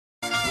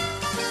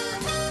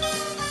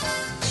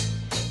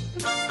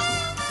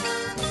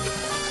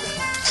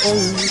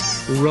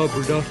Oh,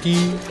 rubber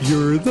ducky,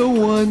 you're the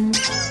one.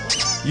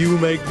 You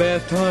make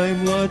bath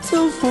time lots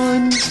of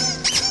fun.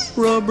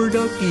 Rubber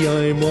ducky,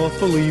 I'm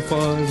awfully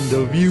fond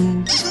of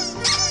you.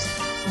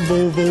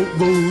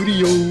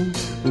 Vo-vo-vo-dee-o,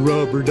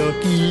 rubber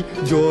ducky,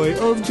 joy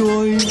of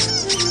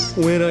joys.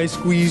 When I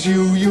squeeze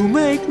you, you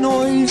make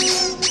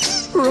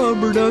noise.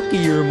 Rubber ducky,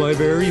 you're my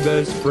very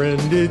best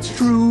friend, it's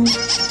true.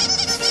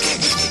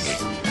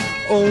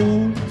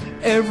 Oh,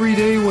 every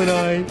day when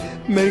I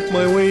make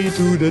my way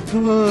to the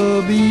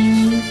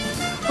tubby,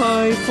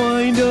 I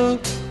find a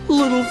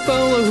little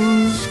fella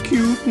who's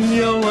cute and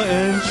yellow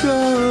and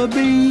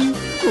chubby.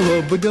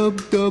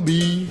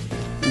 Rub-a-dub-dubby,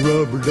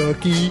 rubber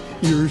ducky,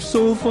 you're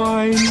so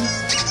fine,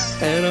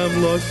 and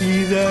I'm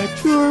lucky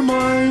that you're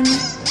mine.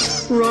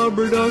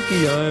 Rubber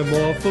ducky, I'm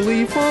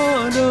awfully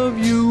fond of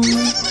you.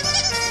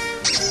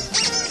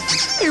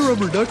 Hey,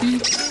 rubber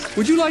ducky,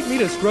 would you like me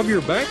to scrub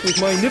your back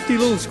with my nifty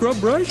little scrub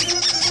brush?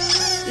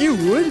 You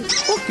would?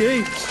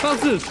 Okay,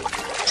 how's this?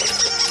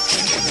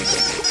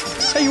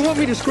 Hey, you want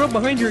me to scrub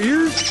behind your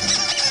ears?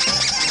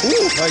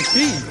 Oh, I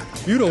see.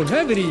 You don't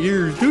have any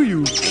ears, do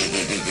you?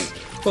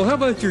 Well, how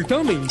about your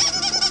tummy?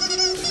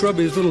 Scrub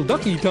his little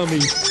ducky tummy.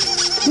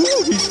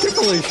 Ooh, he's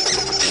ticklish.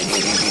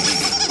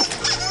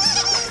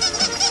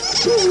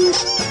 Ooh.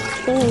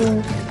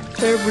 Oh,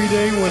 every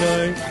day when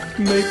I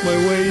make my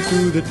way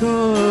to the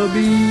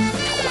tubby,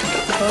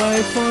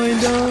 I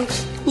find a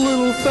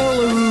little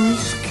fella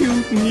who's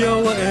cute and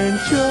yellow and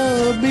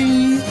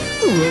chubby.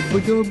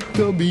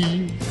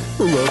 Rub-a-dub-dubby,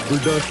 rubber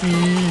ducky,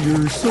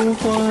 you're so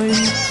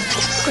fine,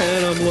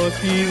 and I'm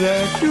lucky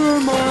that you're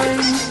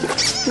mine.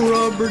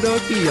 Rubber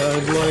ducky,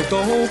 I'd like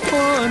a whole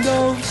pond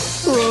of.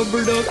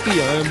 Rubber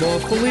ducky, I'm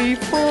awfully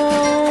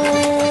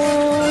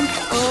fond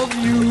of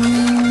you.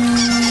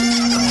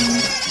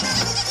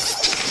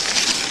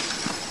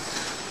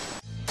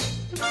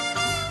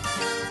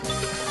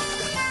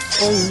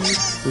 Oh,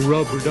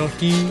 rubber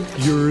ducky,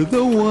 you're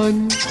the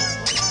one.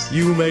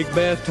 You make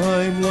bath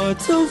time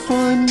lots of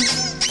fun.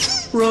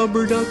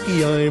 Rubber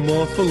ducky, I'm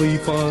awfully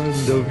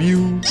fond of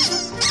you.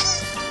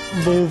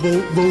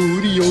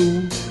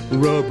 Vo-vo-vo-dee-o,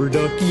 rubber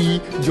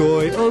ducky,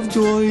 joy of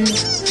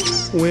joys.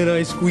 When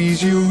I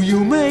squeeze you,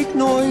 you make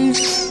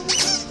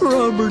noise.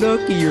 Rubber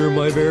ducky, you're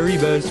my very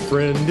best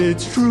friend,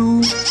 it's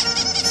true.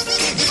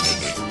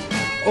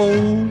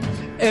 Oh,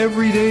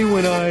 every day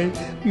when I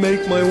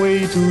make my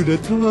way to the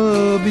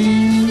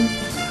tubby,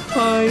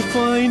 I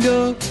find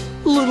a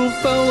little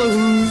fella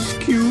who's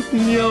cute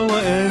and yellow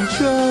and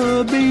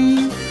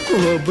chubby.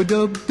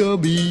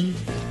 Rub-a-dub-dubby,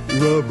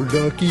 rubber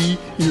ducky,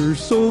 you're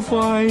so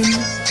fine,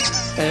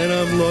 and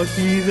I'm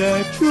lucky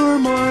that you're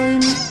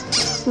mine.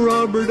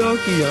 Rubber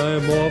ducky,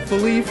 I'm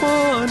awfully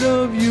fond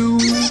of you.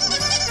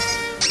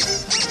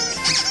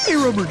 Hey,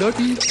 rubber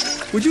ducky,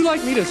 would you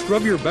like me to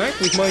scrub your back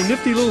with my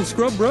nifty little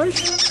scrub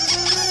brush?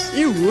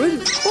 You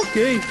would?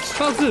 Okay,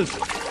 how's this?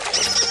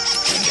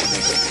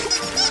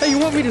 Hey, you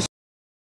want me to